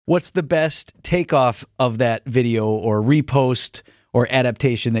What's the best takeoff of that video or repost or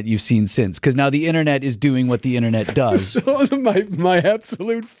adaptation that you've seen since? Because now the internet is doing what the internet does. So my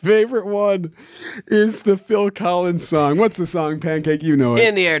absolute favorite one is the Phil Collins song. What's the song, Pancake? You know it.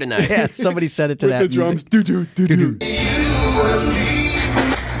 In the Air Tonight. Yeah, somebody set it to With that the drums. music. Do-do.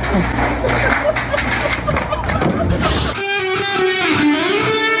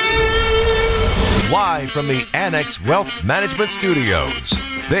 Live from the Annex Wealth Management Studios,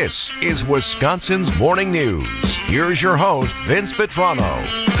 this is Wisconsin's Morning News. Here's your host, Vince Petrano.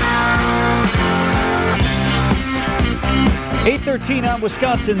 8:13 on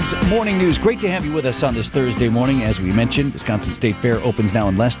Wisconsin's Morning News. Great to have you with us on this Thursday morning. As we mentioned, Wisconsin State Fair opens now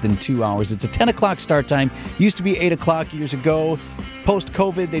in less than 2 hours. It's a 10 o'clock start time. Used to be 8 o'clock years ago.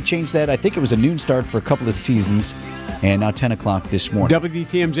 Post-COVID, they changed that. I think it was a noon start for a couple of seasons. And now 10 o'clock this morning.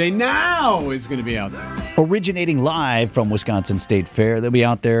 WTMJ Now is going to be out there. Originating live from Wisconsin State Fair. They'll be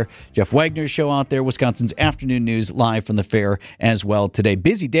out there. Jeff Wagner's show out there. Wisconsin's Afternoon News live from the fair as well today.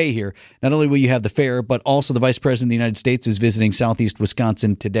 Busy day here. Not only will you have the fair, but also the Vice President of the United States is visiting Southeast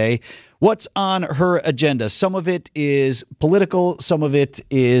Wisconsin today. What's on her agenda? Some of it is political. Some of it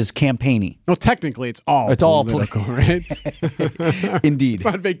is campaigny. Well, technically, it's all political, right? Indeed. It's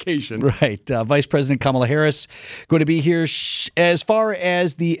on vacation. Right. Vice President Kamala Harris going to be here. As far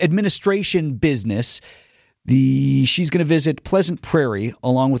as the administration business, she's going to visit Pleasant Prairie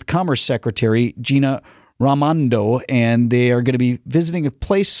along with Commerce Secretary Gina Raimondo, and they are going to be visiting a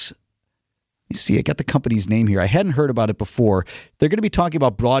place. You see, I got the company's name here. I hadn't heard about it before. They're going to be talking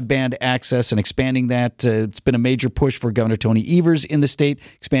about broadband access and expanding that. It's been a major push for Governor Tony Evers in the state,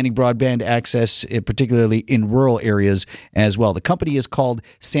 expanding broadband access, particularly in rural areas as well. The company is called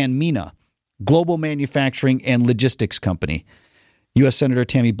Sanmina, Global Manufacturing and Logistics Company. U.S. Senator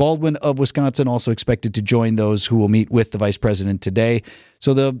Tammy Baldwin of Wisconsin also expected to join those who will meet with the vice president today.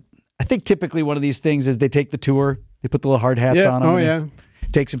 So I think typically one of these things is they take the tour, they put the little hard hats on them. Oh, yeah.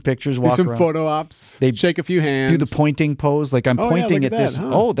 Take some pictures, walk some around. Photo ops. They shake a few hands. Do the pointing pose, like I'm pointing at this. Huh.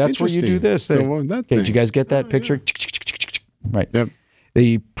 Oh, that's where you do this. So Did you guys get that picture? Yeah. Right. Yep.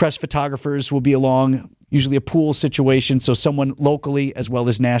 The press photographers will be along, usually a pool situation, so someone locally as well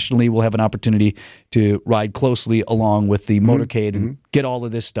as nationally will have an opportunity to ride closely along with the motorcade and get all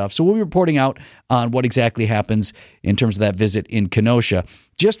of this stuff. So we'll be reporting out on what exactly happens in terms of that visit in Kenosha.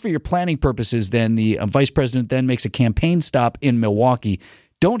 Just for your planning purposes, then, the vice president then makes a campaign stop in Milwaukee.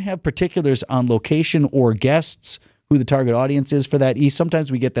 Don't have particulars on location or guests, who the target audience is for that.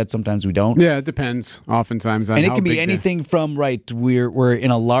 Sometimes we get that, sometimes we don't. Yeah, it depends. Oftentimes on and it can be anything from, we're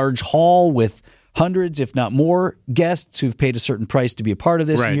in a large hall with hundreds, if not more, guests who've paid a certain price to be a part of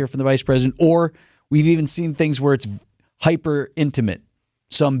this and hear from the vice president. Or we've even seen things where it's hyper intimate.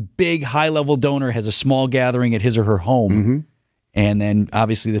 Some big high-level donor has a small gathering at his or her home, and then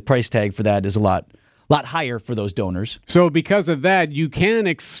obviously the price tag for that is a lot higher for those donors. So because of that, you can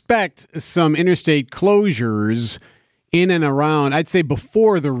expect some interstate closures in and around, I'd say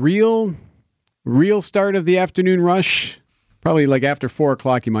before the real start of the afternoon rush. Probably like after 4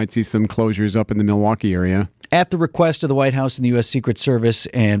 o'clock, you might see some closures up in the Milwaukee area. At the request of the White House and the U.S. Secret Service,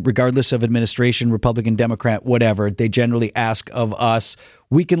 and regardless of administration, Republican, Democrat, whatever, they generally ask of us,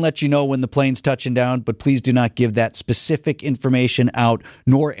 we can let you know when the plane's touching down, but please do not give that specific information out,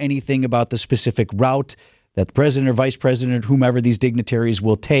 nor anything about the specific route that the president or vice president, whomever these dignitaries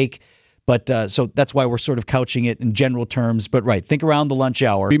will take. But so that's why we're sort of couching it in general terms. But think around the lunch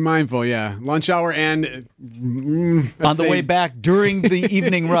hour. Be mindful, yeah. Lunch hour and on the way back during the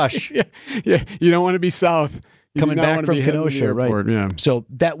evening rush. Yeah. You don't want to be south. Coming back from Kenosha, right? Yeah. So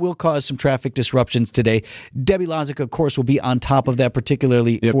that will cause some traffic disruptions today. Debbie Lozick, of course, will be on top of that,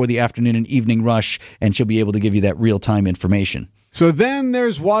 particularly for the afternoon and evening rush, and she'll be able to give you that real-time information. So then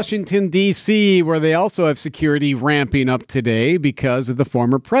there's Washington, D.C., where they also have security ramping up today because of the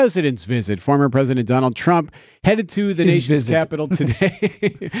former president's visit. Former President Donald Trump headed to the nation's capital today.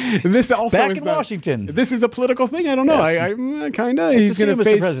 This also back in Washington. This is a political thing? I don't know. Yes. I kind of. He's going to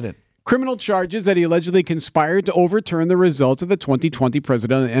face President. Criminal charges that he allegedly conspired to overturn the results of the 2020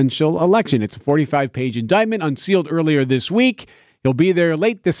 presidential election. It's a 45-page indictment unsealed earlier this week. He'll be there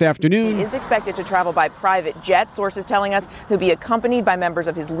late this afternoon. He is expected to travel by private jet. Sources telling us he'll be accompanied by members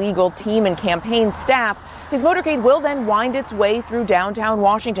of his legal team and campaign staff. His motorcade will then wind its way through downtown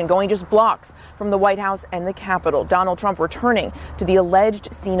Washington, going just blocks from the White House and the Capitol. Donald Trump returning to the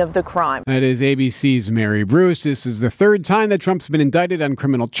alleged scene of the crime. That is ABC's Mary Bruce. This is the third time that Trump's been indicted on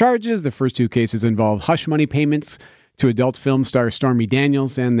criminal charges. The first two cases involve hush money payments to adult film star Stormy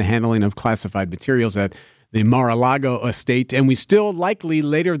Daniels and the handling of classified materials at the Mar-a-Lago estate, and we still likely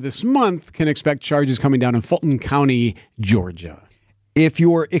later this month can expect charges coming down in Fulton County, Georgia. If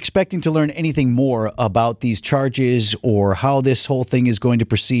you're expecting to learn anything more about these charges or how this whole thing is going to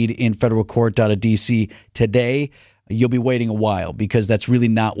proceed in federal court out of D.C. today, you'll be waiting a while because that's really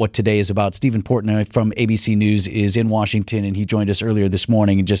not what today is about. Stephen Portnoy from ABC News is in Washington, and he joined us earlier this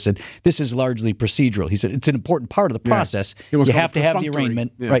morning and just said this is largely procedural. He said it's an important part of the process. You have to have the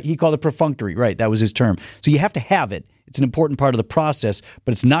arraignment. Yeah. Right? He called it perfunctory. Right. That was his term. So you have to have it. It's an important part of the process,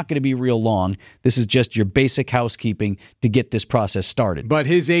 but it's not going to be real long. This is just your basic housekeeping to get this process started. But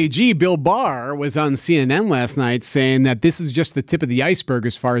his AG, Bill Barr, was on CNN last night saying that this is just the tip of the iceberg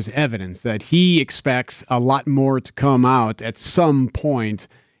as far as evidence, that he expects a lot more to come out at some point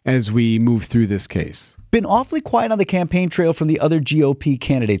as we move through this case. Been awfully quiet on the campaign trail from the other GOP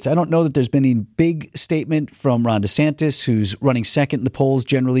candidates. I don't know that there's been any big statement from Ron DeSantis, who's running second in the polls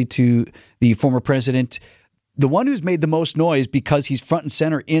generally to the former president. The one who's made the most noise because he's front and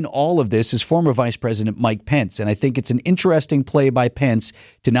center in all of this is former Vice President Mike Pence. And I think it's an interesting play by Pence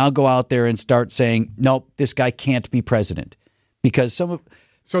to now go out there and start saying, nope, this guy can't be president. Because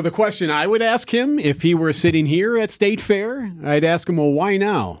So the question I would ask him if he were sitting here at State Fair, I'd ask him, well, why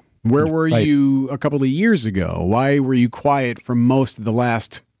now? Where were you a couple of years ago? Why were you quiet for most of the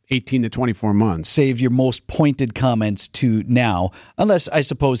last 18 to 24 months? Save your most pointed comments to now, unless I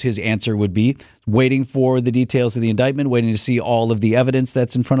suppose his answer would be waiting for the details of the indictment, waiting to see all of the evidence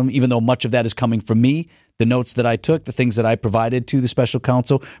that's in front of him, even though much of that is coming from me, the notes that I took, the things that I provided to the special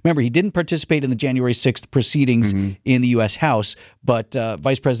counsel. Remember, he didn't participate in the January 6th proceedings in the U.S. House, but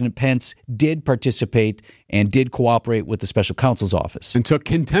Vice President Pence did participate and did cooperate with the special counsel's office. And took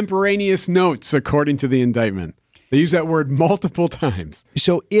contemporaneous notes, according to the indictment. They use that word multiple times.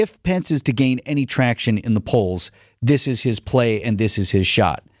 So if Pence is to gain any traction in the polls, this is his play and this is his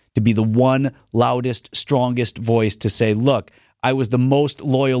shot, to be the one loudest, strongest voice to say, look, I was the most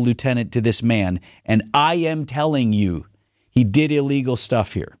loyal lieutenant to this man, and I am telling you he did illegal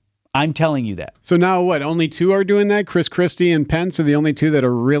stuff here. I'm telling you that. So now what? Only two are doing that? Chris Christie and Pence are the only two that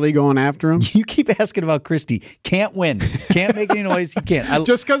are really going after him? You keep asking about Christie. Can't win. Can't make any noise. He can't.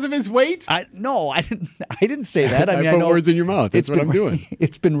 Just because of his weight? No, I didn't say that. I mean, I put words in your mouth. That's what I'm doing.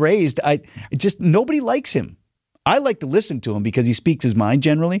 It's been raised. Nobody likes him. I like to listen to him because he speaks his mind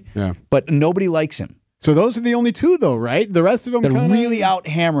generally. Yeah. But nobody likes him. So those are the only two, though, right? The rest of them they're really out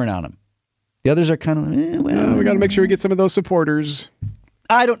hammering on him. The others are kind of, we got to make sure we get some of those supporters.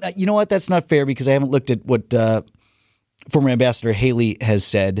 You know what? That's not fair because I haven't looked at what former Ambassador Haley has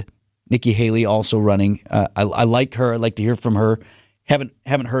said. Nikki Haley also running. I like her. I'd like to hear from her. Haven't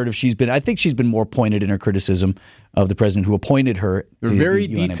heard if she's been. I think she's been more pointed in her criticism of the president who appointed her. They're very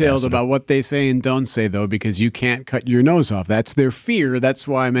detailed about what they say and don't say, though, because you can't cut your nose off. That's their fear. That's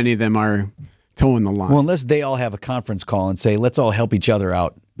why many of them are towing the line. Well, unless they all have a conference call and say, let's all help each other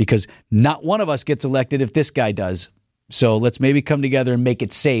out, because not one of us gets elected if this guy does. So let's maybe come together and make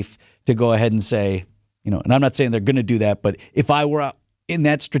it safe to go ahead and say, and I'm not saying they're going to do that, but if I were in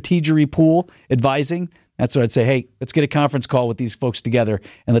that strategery pool advising, that's what I'd say. Hey, let's get a conference call with these folks together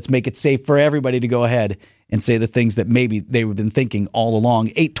and let's make it safe for everybody to go ahead and say the things that maybe they've been thinking all along.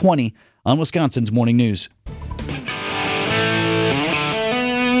 8:20 on Wisconsin's Morning News.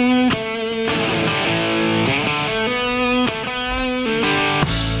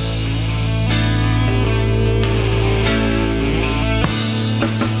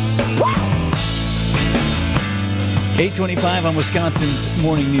 .25 on Wisconsin's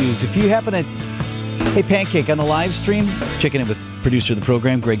Morning News. If you happen to, hey, Pancake, on the live stream, checking in with producer of the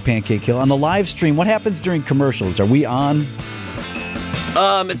program, Greg Pancake Hill. On the live stream, what happens during commercials? Are we on?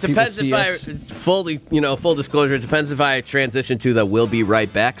 It depends if I, full disclosure, it depends if I transition to the "We'll be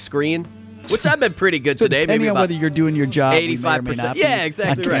right back" screen. Which I've been pretty good today. Depending maybe on whether you're doing your job, 85%. Yeah,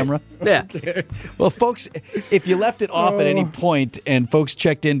 exactly right. Camera. Yeah. Okay. Well, folks, if you left it off at any point and folks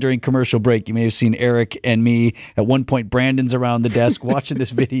checked in during commercial break, you may have seen Eric and me. At one point, Brandon's around the desk watching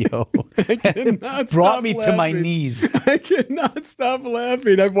this video. I cannot brought me laughing. to my knees. I cannot stop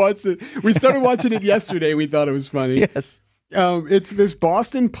laughing. I've watched it. We started watching it yesterday. We thought it was funny. Yes. It's this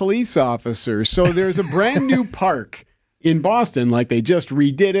Boston police officer. So there's a brand new park in Boston, like they just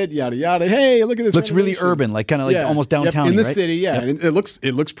redid it, yada yada. Hey, look at this! Looks really urban, like kind of like almost downtown, in the right? city. Yeah, Yep. and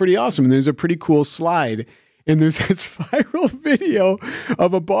it looks pretty awesome. And there's a pretty cool slide. And there's this viral video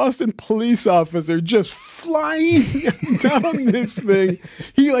of a Boston police officer just flying down this thing.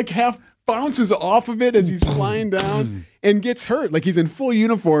 He like half bounces off of it as he's flying down and gets hurt. Like he's in full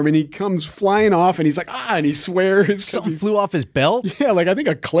uniform and he comes flying off and he's like, and he swears. Something flew off his belt? Yeah, like I think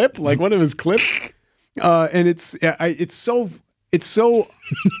a clip, like one of his clips. And it's so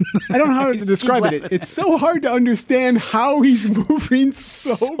I don't know how to describe it. It's so hard to understand how he's moving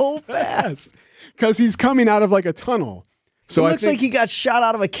so fast because he's coming out of like a tunnel. So it looks like he got shot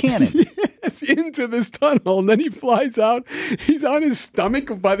out of a cannon. Yes, into this tunnel, and then he flies out. He's on his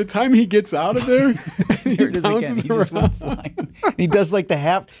stomach by the time he gets out of there. Here it is again. He just went flying. He does like the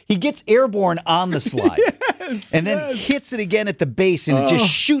half. He gets airborne on the slide. Yes, and then hits it again at the base, and it just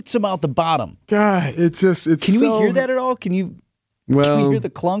shoots him out the bottom. God, it's Can we hear that at all? Can you hear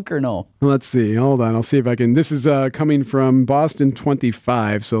the clunk or no? Let's see. Hold on. I'll see if I can. This is coming from Boston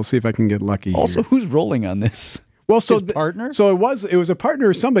 25, so I'll see if I can get lucky Also, here. who's rolling on this? Well, so his partner? So it was a partner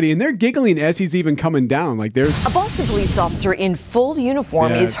or somebody, and they're giggling as he's even coming down. Like they're A Boston police officer in full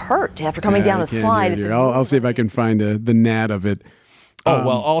uniform is hurt after coming down a slide. I'll see if I can find the gnat of it. Oh,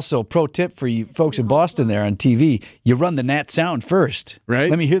 well, also, pro tip for you folks in Boston there on TV, you run the gnat sound first. Right.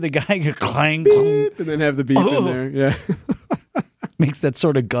 Let me hear the guy go clang, clang. Beep, and then have the beep in there. Yeah. Makes that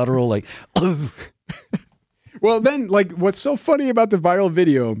sort of guttural, like, Well, then, like, what's so funny about the viral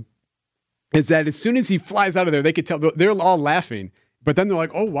video is that as soon as he flies out of there, they could tell they're all laughing. But then they're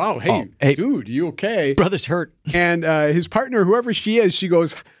like, oh, wow, hey, dude, you okay? Brother's hurt. And his partner, whoever she is, she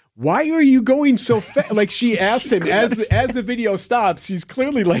goes, why are you going so fast? Like she asks him as the video stops, he's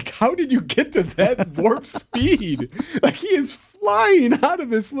clearly like, how did you get to that warp speed? Like he is flying out of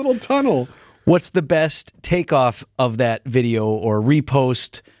this little tunnel. What's the best takeoff of that video or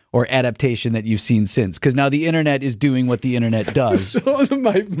repost or adaptation that you've seen since? Because now the internet is doing what the internet does. So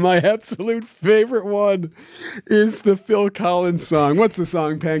my absolute favorite one is the Phil Collins song. What's the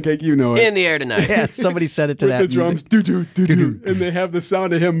song, Pancake? You know it. In the Air Tonight. Yeah, somebody said it to With that the drums, do-do, and they have the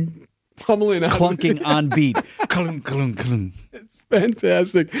sound of him pummeling out. clunking on beat. Clung, clung, clung. It's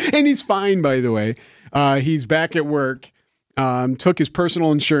fantastic. And he's fine, by the way. He's back at work. Took his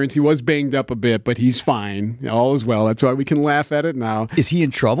personal insurance. He was banged up a bit, but he's fine. All is well. That's why we can laugh at it now. Is he in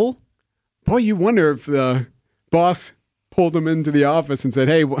trouble? Boy, you wonder if the boss pulled him into the office and said,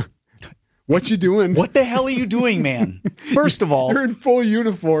 hey, what you doing? What the hell are you doing, man? First of all, You're in full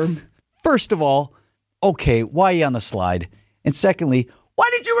uniform. Okay, why are you on the slide? And secondly,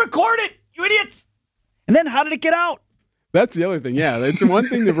 why did you record it, you idiots? And then how did it get out? That's the other thing. Yeah, it's one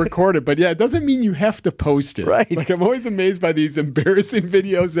thing to record it, but yeah, it doesn't mean you have to post it. Right. Like I'm always amazed by these embarrassing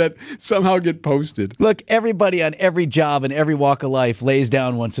videos that somehow get posted. Look, everybody on every job and every walk of life lays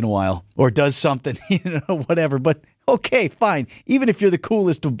down once in a while or does something, whatever. But okay, fine. Even if you're the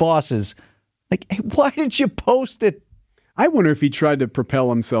coolest of bosses, like, hey, why did you post it? I wonder if he tried to propel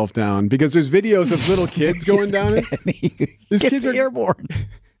himself down because there's videos of little kids going down it. These kids are airborne.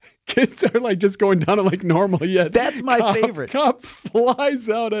 Kids are like just going down it like normal yet. That's my favorite. Cop flies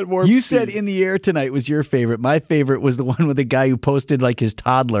out at warp You speed. said In the Air Tonight was your favorite. My favorite was the one with the guy who posted like his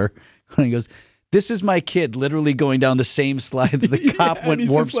toddler. And he goes, this is my kid literally going down the same slide that the cop went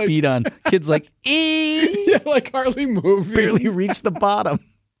warp speed on. Kid's like, yeah, like hardly moving. barely reached the bottom.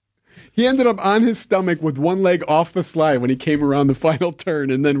 He ended up on his stomach with one leg off the slide when he came around the final turn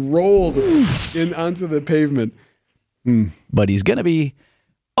and then rolled in onto the pavement. But he's going to be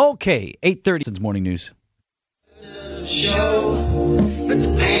okay. 8:30 since morning news. Show, but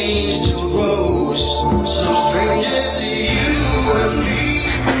the pain still grows. So strangers to you and me.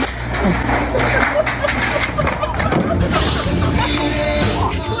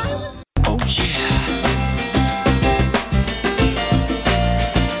 Oh yeah.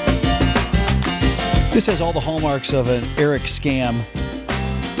 This has all the hallmarks of an Eric scam.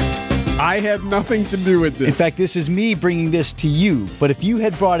 I had nothing to do with this. In fact, this is me bringing this to you. But if you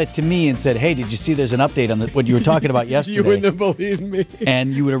had brought it to me and said, hey, did you see there's an update on what you were talking about yesterday? You wouldn't have believed me.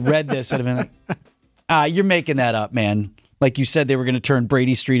 And you would have read this, I'd have been like, you're making that up, man. Like you said, they were going to turn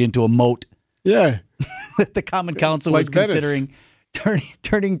Brady Street into a moat. Yeah. The Common Council was Like Venice. considering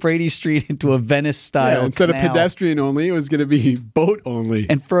turning Brady Street into a Venice-style Instead canal. of pedestrian only, it was going to be boat only.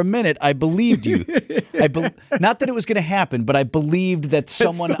 And for a minute, I believed you. Not that it was going to happen, but I believed that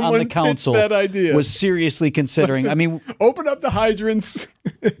someone on the pitched council that idea. was seriously considering. I mean, Open up the hydrants.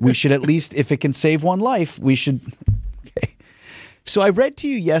 we should at least, if it can save one life, we should. Okay. So I read to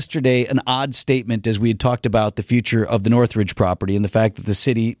you yesterday an odd statement as we had talked about the future of the Northridge property and the fact that the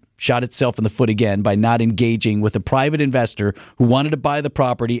city shot itself in the foot again by not engaging with a private investor who wanted to buy the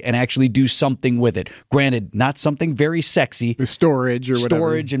property and actually do something with it. Granted, not something very sexy. Storage or whatever.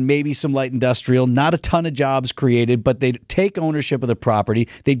 Storage and maybe some light industrial. Not a ton of jobs created, but they'd take ownership of the property.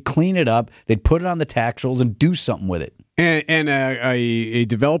 They'd clean it up. They'd put it on the tax rolls and do something with it. And a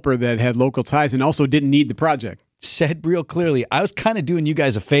developer that had local ties and also didn't need the project. Said real clearly, I was kind of doing you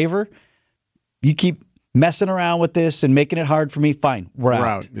guys a favor. You keep messing around with this and making it hard for me. Fine, we're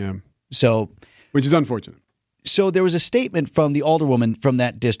out. Yeah. So, which is unfortunate. So there was a statement from the alderwoman from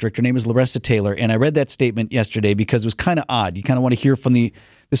that district. Her name is Larissa Taylor, and I read that statement yesterday because it was kind of odd. You kind of want to hear from this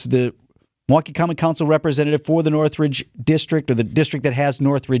is the Milwaukee Common Council representative for the Northridge district, or the district that has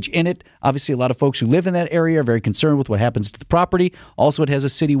Northridge in it. Obviously, a lot of folks who live in that area are very concerned with what happens to the property. Also, it has a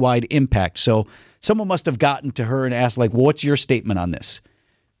citywide impact. So someone must have gotten to her and asked, like, well, what's your statement on this?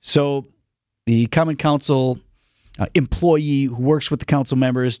 So the Common Council employee who works with the council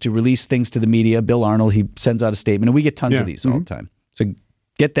members to release things to the media, Bill Arnold, he sends out a statement, and we get tons of these all the time. So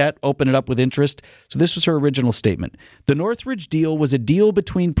get that, open it up with interest. So this was her original statement. The Northridge deal was a deal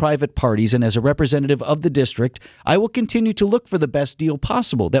between private parties, and as a representative of the district, I will continue to look for the best deal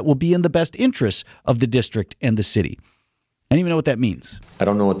possible that will be in the best interests of the district and the city. I don't even know what that means. I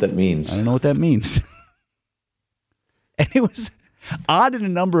don't know what that means. I don't know what that means. And it was odd in a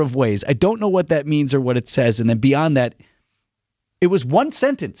number of ways. I don't know what that means or what it says. And then beyond that, it was one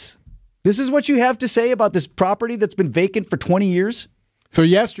sentence. This is what you have to say about this property that's been vacant for 20 years? So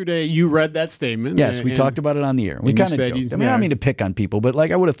yesterday you read that statement. Yes, we talked about it on the air. We kind of joked. I mean, I don't mean to pick on people, but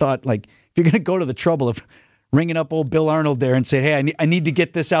like I would have thought, like, if you're going to go to the trouble of ringing up old Bill Arnold there and say, hey, I need to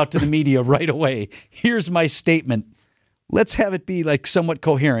get this out to the media right away. Here's my statement. Let's have it be like somewhat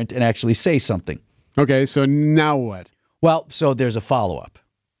coherent and actually say something. Okay, so now what? Well, so there's a follow-up.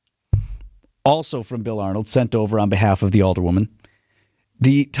 Also from Bill Arnold, sent over on behalf of the Alderwoman.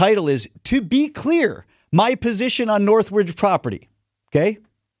 The title is, To Be Clear, My Position on Northridge Property. Okay?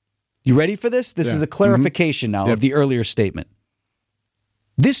 You ready for this? This is a clarification now of the earlier statement.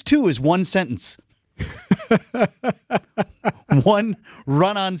 This, too, is one sentence. One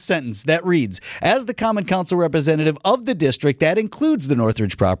run-on sentence that reads, as the Common Council representative of the district that includes the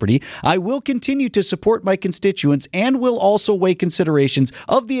Northridge property, I will continue to support my constituents and will also weigh considerations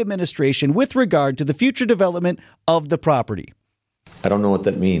of the administration with regard to the future development of the property. I don't know what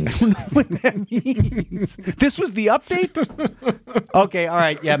that means. I don't know what that means. This was the update? Okay, all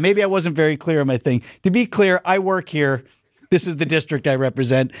right. Yeah, maybe I wasn't very clear on my thing. To be clear, I work here. This is the district I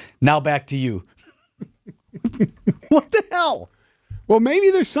represent. Now back to you. What the hell? Well, maybe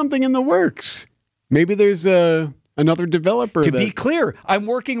there's something in the works. Maybe there's another developer. To be clear, I'm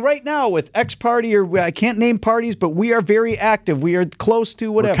working right now with X party, or I can't name parties, but we are very active. We are close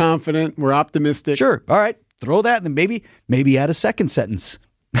to whatever. We're confident. We're optimistic. Sure. All right. Throw that, and then maybe add a second sentence.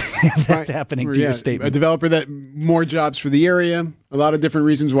 If that's happening to your statement. A developer that more jobs for the area. A lot of different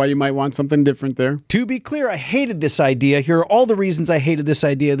reasons why you might want something different there. To be clear, I hated this idea. Here are all the reasons I hated this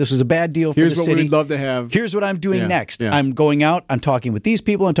idea. This was a bad deal for the city. Here's what we'd love to have. Here's what I'm doing next. Yeah. I'm going out. I'm talking with these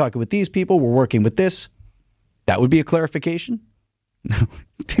people. I'm talking with these people. We're working with this. That would be a clarification.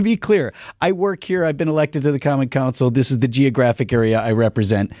 To be clear, I work here. I've been elected to the Common Council. This is the geographic area I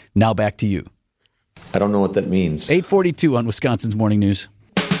represent. Now back to you. I don't know what that means. 8:42 on Wisconsin's Morning News.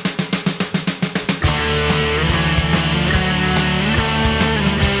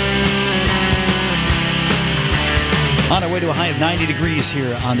 On our way to a high of 90 degrees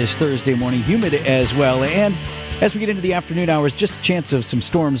here on this Thursday morning, humid as well. And as we get into the afternoon hours, just a chance of some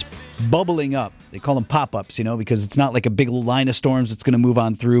storms bubbling up. They call them pop-ups, because it's not like a big line of storms that's going to move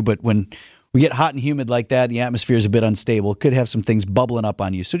on through. But when we get hot and humid like that, the atmosphere is a bit unstable. It could have some things bubbling up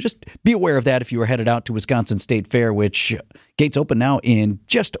on you. So just be aware of that if you are headed out to Wisconsin State Fair, which gates open now in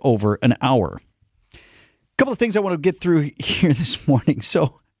just over an hour. A couple of things I want to get through here this morning.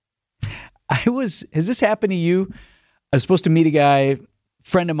 So has this happened to you? I was supposed to meet a guy,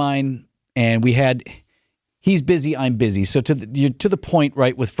 friend of mine, and he's busy, I'm busy. So you're to the point,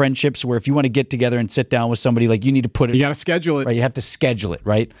 right, with friendships where if you want to get together and sit down with somebody, like you need to put it. You got to schedule it. Right, you have to schedule it,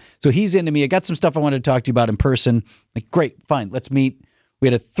 right? So he's into me. I got some stuff I wanted to talk to you about in person. Like, great, fine, let's meet. We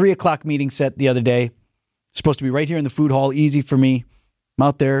had a 3 o'clock meeting set the other day. Supposed to be right here in the food hall, easy for me. I'm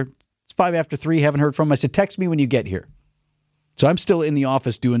out there. It's 5 after 3, haven't heard from him. I said, text me when you get here. So I'm still in the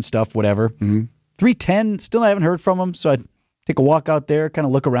office doing stuff, whatever. 3:10, still haven't heard from him. So I take a walk out there, kind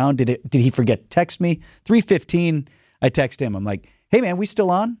of look around. Did he forget to text me? 3:15, I text him. I'm like, hey, man, we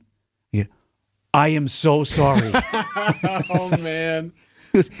still on? I am so sorry. Oh, man.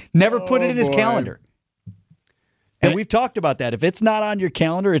 He was, never put it in his calendar. And we've talked about that. If it's not on your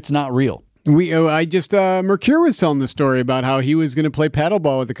calendar, it's not real. Mercure was telling the story about how he was going to play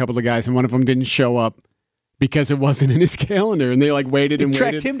paddleball with a couple of guys, and one of them didn't show up because it wasn't in his calendar. And they waited and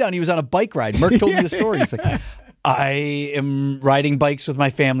tracked him down. He was on a bike ride. Merc told me the story. He's like, I am riding bikes with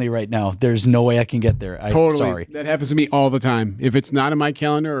my family right now. There's no way I can get there. Totally. Sorry. That happens to me all the time. If it's not in my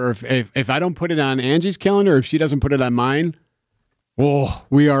calendar, or if I don't put it on Angie's calendar, or if she doesn't put it on mine,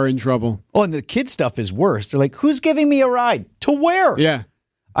 we are in trouble. Oh, and the kid stuff is worse. They're like, who's giving me a ride? To where? Yeah.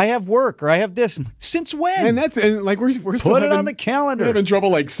 I have work, or I have this. Since when? And we're still put it on the calendar. We're having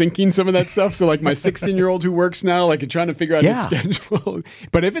trouble syncing some of that stuff. So my 16-year-old who works now, trying to figure out his schedule.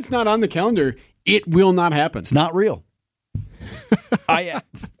 But if it's not on the calendar, it will not happen. It's not real. I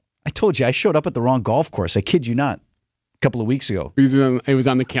I told you I showed up at the wrong golf course. I kid you not. A couple of weeks ago. It was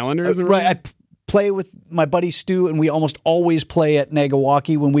on the calendar as a right. I play with my buddy Stu, and we almost always play at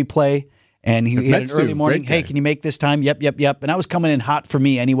Nagawaki when we play. And he had an early morning. Hey, can you make this time? Yep. And I was coming in hot for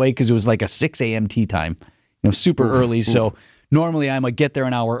me anyway because it was like a 6 a.m. tee time, super early. So normally I'm like get there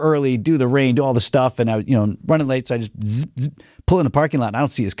an hour early, do the rain, do all the stuff, and I running late. So I just pull in the parking lot, and I don't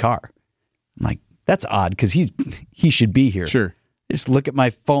see his car. I'm like, that's odd because he should be here. Sure. Just look at my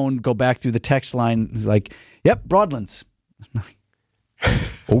phone, go back through the text line. It's like, yep, Broadlands.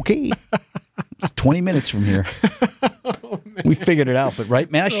 Okay. It's 20 minutes from here. We figured it out, but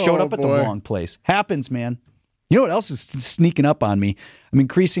I showed up at the wrong place. Happens, man. You know what else is sneaking up on me? I'm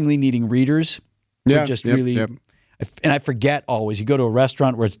increasingly needing readers. Yeah, and I forget always. You go to a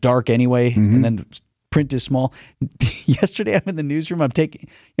restaurant where it's dark anyway, and then the print is small. Yesterday, I'm in the newsroom. I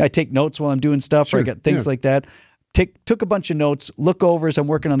take notes while I'm doing stuff, or I got things like that. Took a bunch of notes, look over as I'm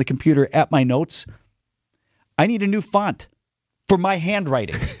working on the computer at my notes. I need a new font for my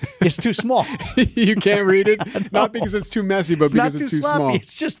handwriting. It's too small. You can't read it? Not because it's too messy, but because it's too small.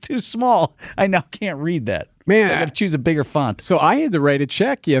 It's just too small. I now can't read that. Man, so I got to choose a bigger font. So I had to write a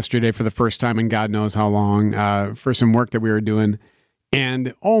check yesterday for the first time in God knows how long for some work that we were doing.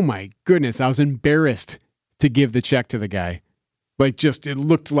 And oh my goodness, I was embarrassed to give the check to the guy. Like it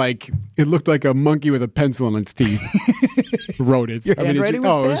looked like a monkey with a pencil in its teeth wrote it. Your handwriting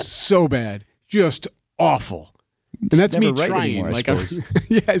was bad? It was so bad. Just awful. And that's me trying. Anymore, like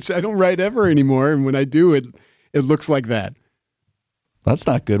I don't write ever anymore, and when I do, it looks like that. That's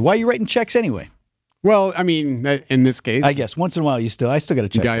not good. Why are you writing checks anyway? Well, I mean, in this case, I guess once in a while I still got a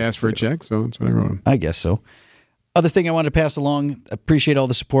check. The guy asked for a check, so that's what I wrote him. I guess so. Other thing I wanted to pass along, appreciate all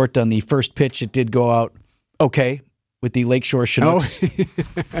the support on the first pitch. It did go out okay with the Lakeshore Chinooks.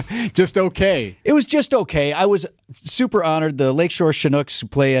 Oh, just okay. It was just okay. I was super honored. The Lakeshore Chinooks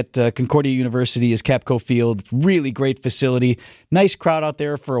play at Concordia University is Capco Field. It's really great facility. Nice crowd out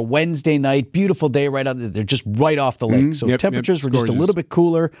there for a Wednesday night. Beautiful day right out there. They're just right off the lake. So temperatures were just a little bit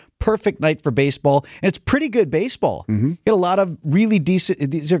cooler. Perfect night for baseball. And it's pretty good baseball. You get a lot of really decent,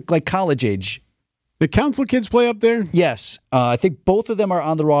 these are like college age. The council kids play up there? Yes. I think both of them are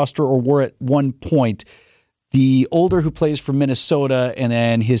on the roster or were at one point. The older who plays for Minnesota, and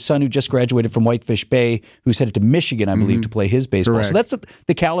then his son who just graduated from Whitefish Bay, who's headed to Michigan, I believe, to play his baseball. Correct. So that's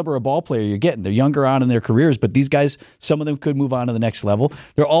the caliber of ball player you're getting. They're younger on in their careers, but these guys, some of them could move on to the next level.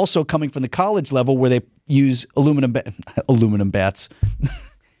 They're also coming from the college level where they use aluminum bats.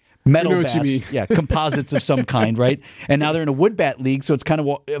 Metal bats, composites of some kind, right? And now they're in a wood bat league, so it's kind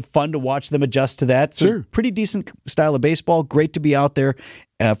of fun to watch them adjust to that. So pretty decent style of baseball. Great to be out there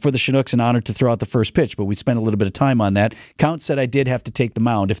for the Chinooks and honored to throw out the first pitch, but we spent a little bit of time on that. Count said I did have to take the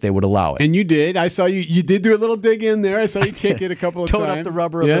mound if they would allow it. And you did. I saw you did do a little dig in there. I saw you kick it a couple of times. Towed up the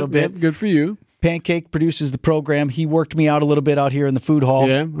rubber a little bit. Good for you. Pancake produces the program. He worked me out a little bit out here in the food hall.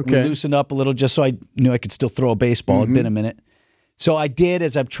 Yeah, okay. We loosened up a little just so I knew I could still throw a baseball. It'd been a minute. So I did,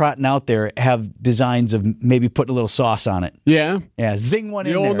 as I'm trotting out there, have designs of maybe putting a little sauce on it. Yeah? Yeah, zing one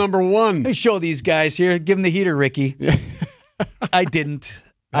in there. The old number one. Let me show these guys here. Give them the heater, Ricky. I didn't.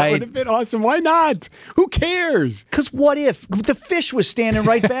 That would have been awesome. Why not? Who cares? Because what if the fish was standing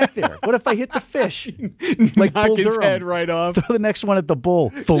right back there? What if I hit the fish? Like Knock Bull his Durham. head right off. Throw the next one at the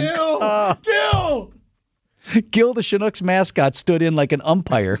bull. Gil! Gil, the Chinooks mascot, stood in like an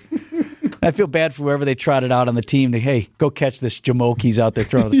umpire. I feel bad for whoever they trotted out on the team to, hey, go catch this Jamoke. He's out there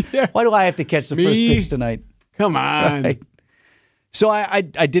throwing. Why do I have to catch the first pitch tonight? Come on. Right. So I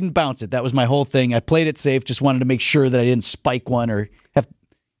didn't bounce it. That was my whole thing. I played it safe. Just wanted to make sure that I didn't spike one or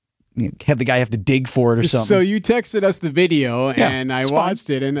have the guy have to dig for it or something. So you texted us the video, and I watched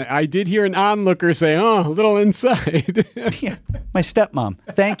it, and I did hear an onlooker say, oh, a little inside. Yeah, my stepmom.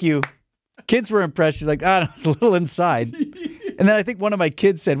 Thank you. Kids were impressed. She's like, it's a little inside. And then I think one of my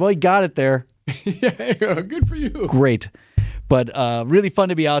kids said, well, he got it there. Yeah, good for you. Great. But really fun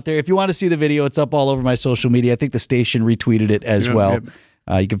to be out there. If you want to see the video, it's up all over my social media. I think the station retweeted it as well.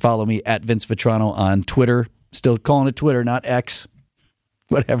 Yep. You can follow me at Vince Vitrano on Twitter. Still calling it Twitter, not X.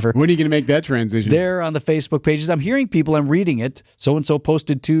 Whatever. When are you going to make that transition? They're on the Facebook pages. I'm hearing people, I'm reading it. So-and-so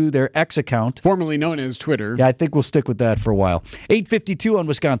posted to their X account. Formerly known as Twitter. Yeah, I think we'll stick with that for a while. 8:52 on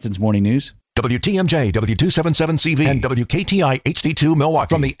Wisconsin's Morning News. WTMJ, W277CV, and WKTI HD2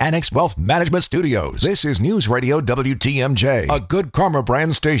 Milwaukee from the Annex Wealth Management Studios. This is News Radio WTMJ, a Good Karma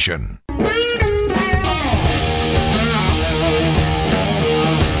brand station.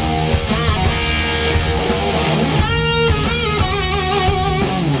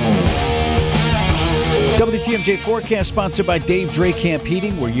 WTMJ forecast sponsored by Dave Dre Camp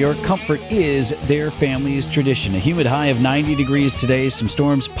Heating, where your comfort is their family's tradition. A humid high of 90 degrees today. Some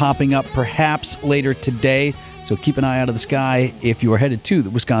storms popping up perhaps later today. So keep an eye out of the sky if you are headed to the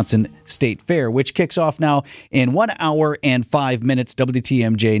Wisconsin State Fair, which kicks off now in 1 hour and 5 minutes.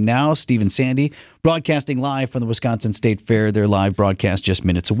 WTMJ now. Steve and Sandy broadcasting live from the Wisconsin State Fair. Their live broadcast just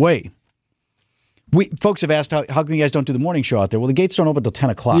minutes away. Folks have asked, how come you guys don't do the morning show out there? Well, the gates don't open until 10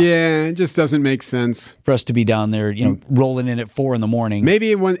 o'clock. Yeah, it just doesn't make sense. For us to be down there, rolling in at 4 in the morning.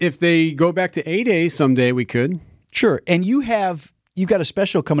 Maybe if they go back to 8A someday, we could. Sure. And you've got a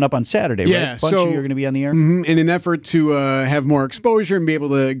special coming up on Saturday, right? Yeah. A bunch of you are going to be on the air? In an effort to have more exposure and be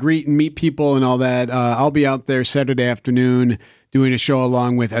able to greet and meet people and all that, I'll be out there Saturday afternoon doing a show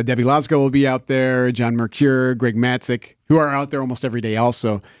along with Debbie Laska will be out there, John Mercure, Greg Matzik, who are out there almost every day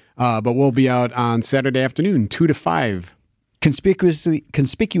also. But we'll be out on Saturday afternoon, 2 to 5.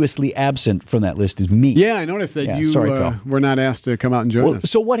 Conspicuously absent from that list is me. Yeah, I noticed that you were not asked to come out and join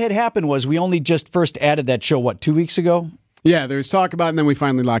us. So what had happened was we only just first added that show, 2 weeks ago? Yeah, there was talk about it, and then we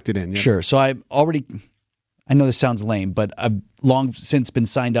finally locked it in. Yep. Sure. So I know this sounds lame, but I've long since been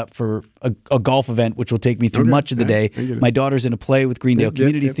signed up for a golf event, which will take me through much of the day. My daughter's in a play with Greendale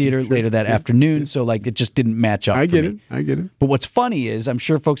Community Theater later that afternoon, so it just didn't match up for me. I get it. But what's funny is I'm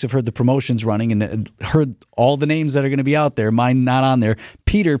sure folks have heard the promotions running and heard all the names that are going to be out there. Mine not on there.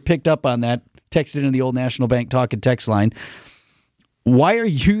 Peter picked up on that, texted into the old National Bank talk and text line. Why are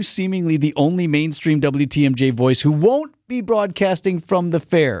you seemingly the only mainstream WTMJ voice who won't be broadcasting from the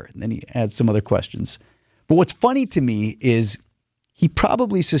fair? And then he adds some other questions. But what's funny to me is he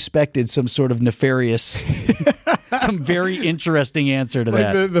probably suspected some sort of nefarious, some very interesting answer to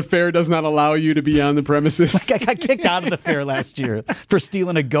that. The fair does not allow you to be on the premises. I got kicked out of the fair last year for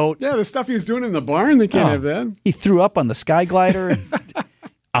stealing a goat. Yeah, the stuff he was doing in the barn, they can't have that. He threw up on the sky glider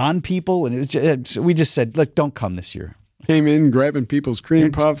on people, and we just said, look, don't come this year. Came in grabbing people's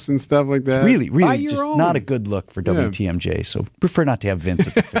cream puffs and stuff like that. Really, just not a good look for WTMJ. So prefer not to have Vince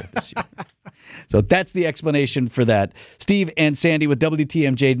at the fair this year. So that's the explanation for that. Steve and Sandy with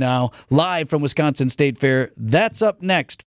WTMJ now, live from Wisconsin State Fair. That's up next.